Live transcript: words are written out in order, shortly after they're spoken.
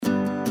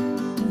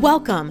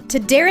Welcome to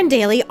Darren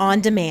Daily On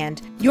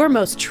Demand, your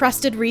most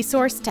trusted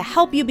resource to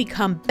help you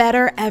become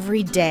better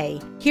every day.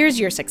 Here's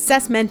your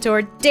success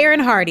mentor, Darren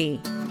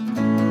Hardy.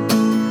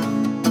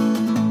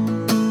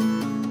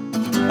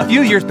 A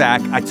few years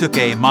back, I took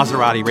a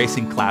Maserati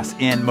racing class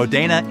in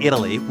Modena,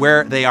 Italy,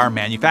 where they are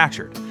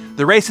manufactured.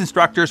 The race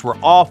instructors were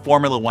all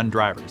Formula One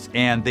drivers,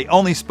 and they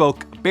only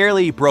spoke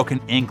barely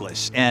broken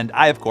English. And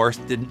I, of course,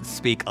 didn't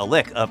speak a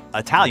lick of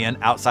Italian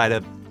outside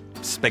of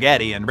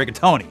spaghetti and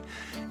rigatoni.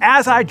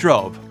 As I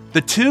drove,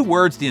 the two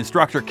words the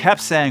instructor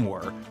kept saying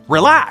were,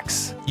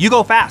 "Relax, you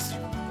go fast.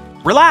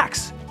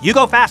 Relax, you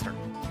go faster."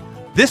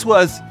 This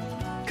was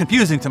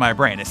confusing to my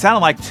brain. It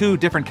sounded like two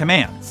different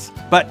commands.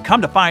 But come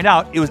to find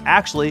out, it was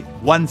actually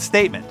one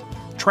statement.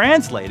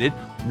 Translated,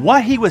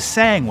 what he was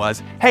saying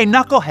was, "Hey,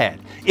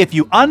 knucklehead, if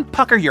you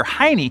unpucker your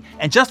hiney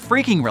and just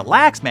freaking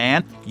relax,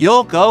 man,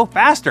 you'll go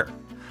faster."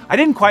 I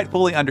didn't quite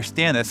fully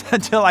understand this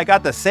until I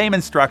got the same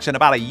instruction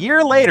about a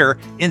year later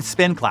in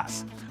spin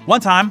class.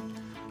 One time,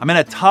 I'm in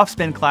a tough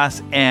spin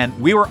class and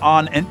we were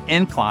on an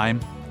incline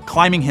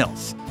climbing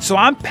hills. So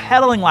I'm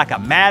pedaling like a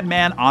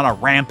madman on a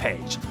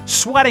rampage.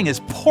 Sweating is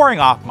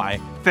pouring off my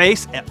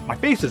face, and my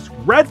face is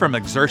red from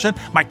exertion.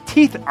 My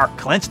teeth are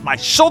clenched, my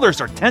shoulders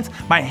are tense,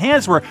 my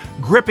hands were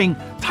gripping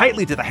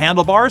tightly to the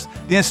handlebars.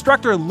 The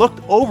instructor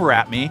looked over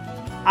at me.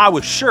 I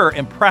was sure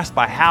impressed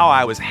by how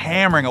I was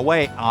hammering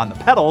away on the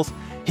pedals.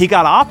 He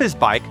got off his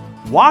bike,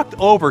 walked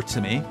over to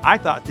me, I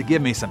thought to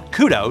give me some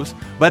kudos,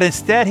 but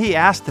instead he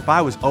asked if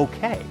I was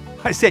okay.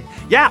 I said,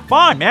 "Yeah,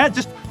 fine, man,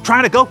 just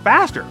trying to go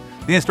faster."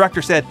 The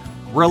instructor said,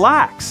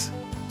 "Relax,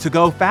 to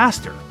go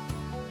faster."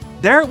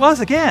 There it was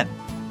again.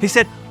 He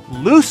said,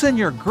 "Loosen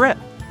your grip,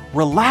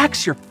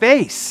 relax your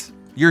face,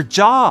 your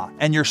jaw,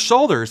 and your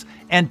shoulders,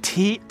 and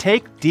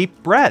take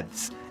deep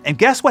breaths." And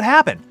guess what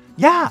happened?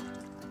 Yeah,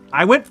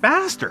 I went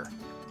faster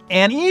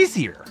and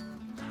easier.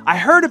 I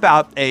heard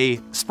about a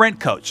sprint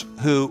coach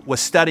who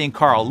was studying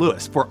Carl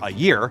Lewis for a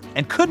year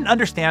and couldn't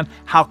understand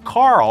how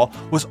Carl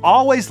was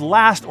always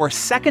last or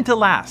second to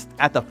last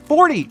at the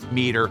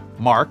 40-meter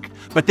mark,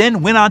 but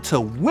then went on to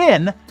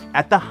win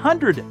at the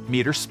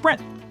 100-meter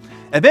sprint.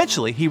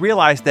 Eventually, he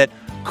realized that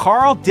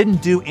Carl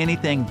didn't do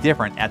anything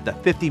different at the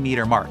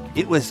 50-meter mark.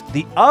 It was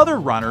the other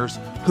runners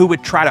who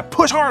would try to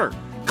push harder,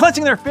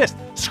 clenching their fists,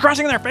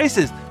 scratching their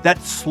faces,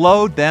 that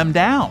slowed them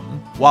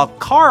down, while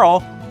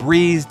Carl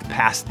breezed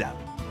past them.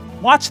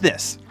 Watch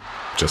this.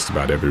 Just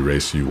about every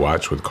race you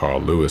watch with Carl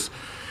Lewis,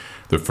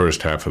 the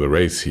first half of the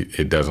race,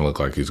 it doesn't look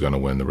like he's going to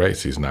win the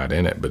race. He's not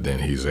in it, but then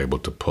he's able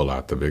to pull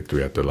out the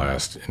victory at the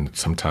last, and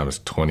sometimes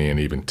 20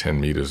 and even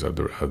 10 meters at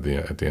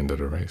the end of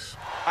the race.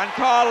 And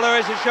Carl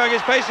Lewis is showing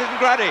his pace in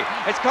Grady.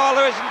 It's Carl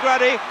Lewis and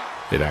Grady.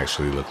 It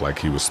actually looked like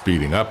he was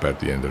speeding up at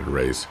the end of the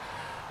race,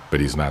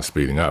 but he's not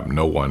speeding up.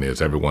 No one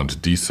is. Everyone's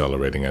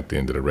decelerating at the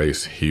end of the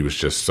race. He was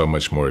just so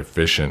much more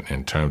efficient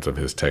in terms of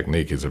his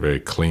technique. He's a very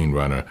clean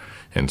runner,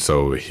 and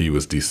so he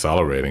was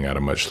decelerating at a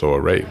much slower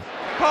rate.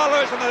 Carl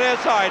Lewis on the near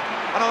side,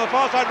 and on the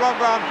far side, Ron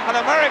Brown, and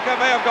America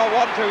may have got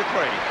 1, 2,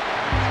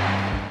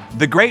 3.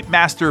 The great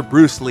master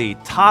Bruce Lee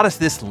taught us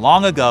this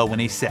long ago when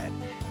he said,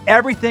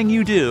 "Everything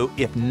you do,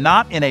 if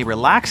not in a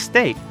relaxed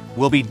state,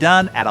 will be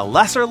done at a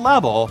lesser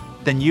level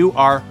than you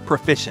are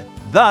proficient."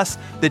 Thus,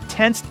 the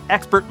tensed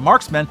expert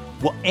marksman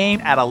will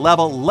aim at a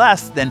level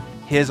less than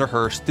his or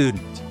her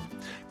student.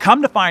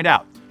 Come to find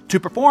out, to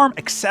perform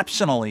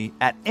exceptionally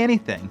at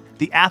anything,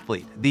 the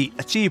athlete, the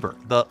achiever,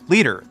 the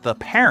leader, the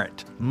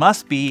parent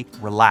must be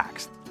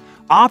relaxed.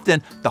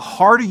 Often, the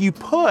harder you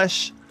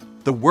push,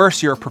 the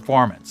worse your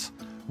performance.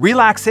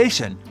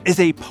 Relaxation is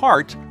a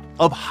part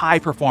of high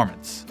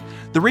performance.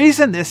 The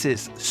reason this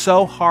is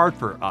so hard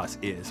for us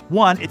is,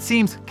 one, it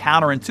seems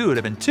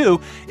counterintuitive, and two,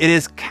 it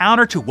is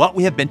counter to what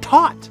we have been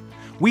taught.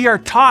 We are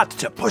taught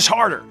to push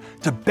harder,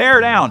 to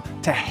bear down,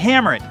 to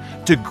hammer it,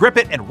 to grip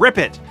it and rip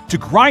it, to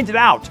grind it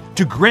out,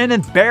 to grin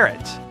and bear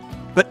it.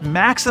 But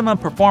maximum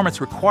performance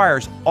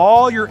requires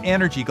all your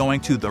energy going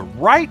to the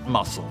right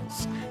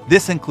muscles.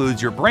 This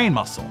includes your brain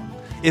muscle.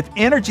 If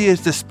energy is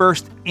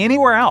dispersed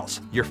anywhere else,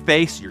 your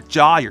face, your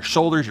jaw, your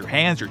shoulders, your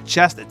hands, your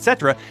chest,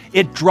 etc.,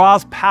 it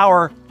draws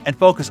power and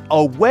focus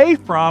away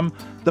from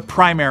the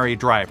primary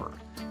driver.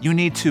 You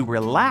need to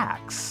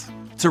relax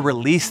to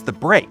release the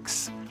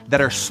brakes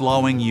that are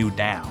slowing you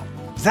down.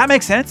 Does that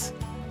make sense?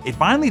 It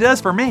finally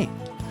does for me.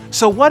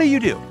 So what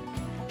do?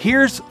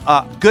 Here's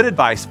good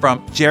advice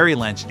from Jerry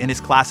Lynch in his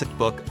classic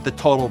book, The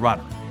Total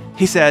Runner.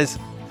 He says,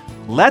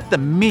 "Let the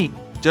meat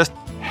just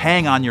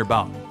hang on your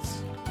bones.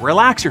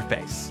 Relax your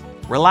face,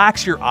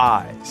 relax your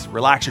eyes,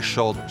 relax your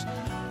shoulders.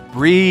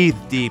 Breathe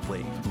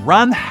deeply.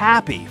 Run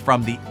happy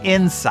from the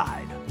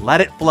inside. Let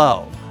it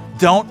flow.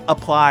 Don't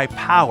apply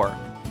power.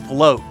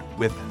 Float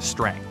with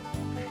strength."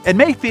 It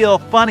may feel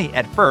funny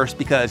at first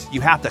because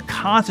you have to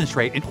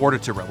concentrate in order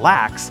to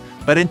relax,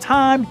 but in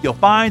time, you'll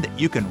find that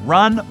you can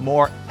run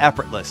more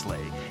effortlessly,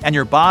 and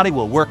your body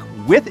will work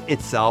with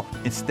itself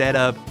instead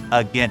of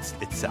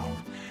against itself.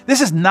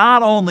 This is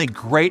not only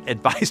great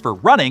advice for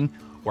running,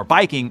 or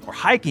biking, or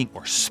hiking,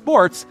 or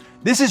sports.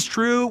 This is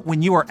true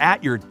when you are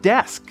at your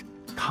desk,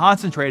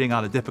 concentrating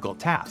on a difficult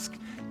task.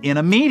 In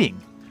a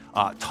meeting,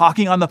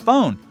 talking on the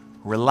phone,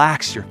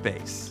 relax your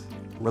face,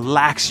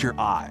 relax your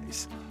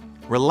eyes,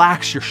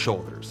 relax your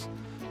shoulders.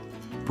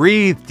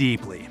 Breathe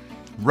deeply.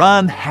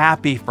 Run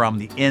happy from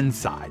the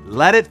inside.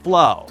 Let it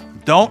flow.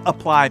 Don't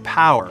apply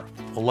power.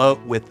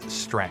 Float with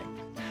strength.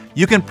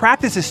 You can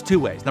practice this 2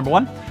 ways. Number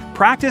 1,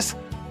 practice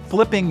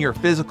flipping your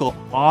physical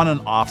on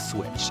and off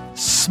switch.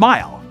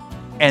 Smile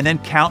and then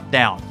count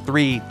down.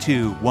 3,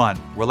 2, 1.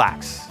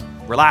 Relax.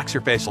 Relax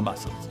your facial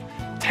muscles.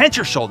 Tense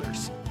your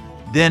shoulders.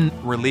 Then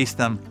release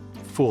them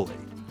fully.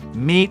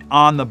 Meat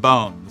on the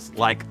bones,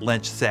 like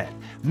Lynch said.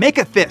 Make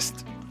a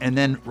fist and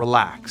then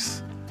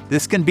relax.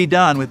 This can be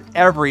done with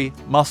every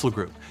muscle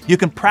group. You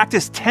can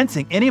practice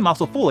tensing any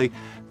muscle fully,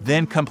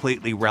 then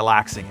completely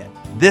relaxing it.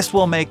 This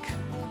will make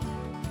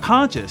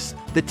conscious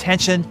the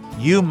tension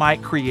you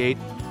might create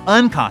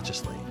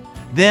unconsciously.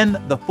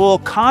 Then the full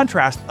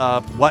contrast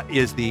of what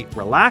is the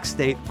relaxed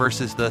state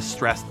versus the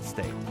stressed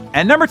state.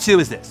 And number 2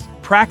 is this: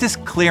 practice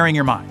clearing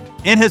your mind.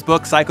 In his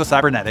book,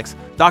 Psycho-Cybernetics,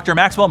 Dr.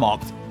 Maxwell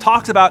Maltz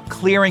talks about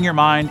clearing your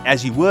mind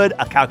as you would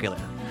a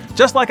calculator.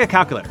 Just like a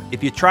calculator,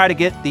 if you try to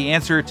get the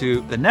answer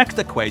to the next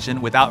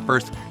equation without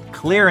first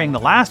clearing the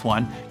last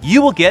one,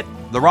 you will get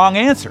the wrong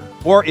answer,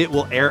 or it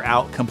will air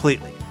out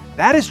completely.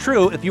 That is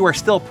true if you are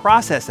still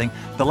processing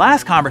the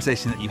last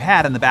conversation that you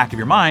had in the back of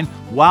your mind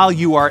while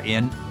you are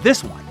in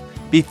this one.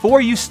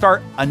 Before you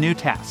start a new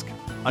task,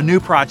 a new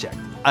project,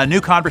 a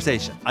new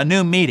conversation, a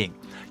new meeting,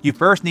 you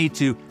first need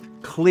to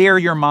clear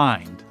your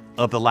mind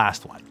of the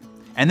last one.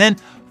 And then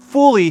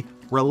fully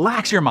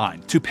relax your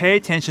mind to pay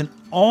attention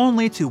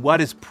only to what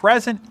is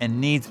present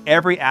and needs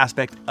every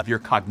aspect of your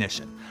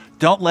cognition.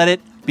 Don't let it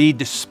be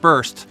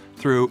dispersed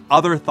through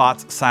other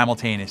thoughts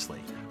simultaneously.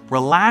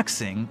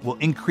 Relaxing will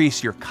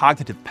increase your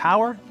cognitive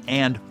power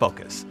and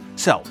focus.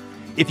 So,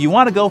 if you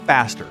want to go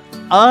faster,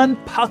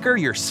 unpucker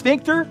your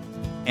sphincter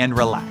and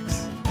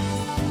relax.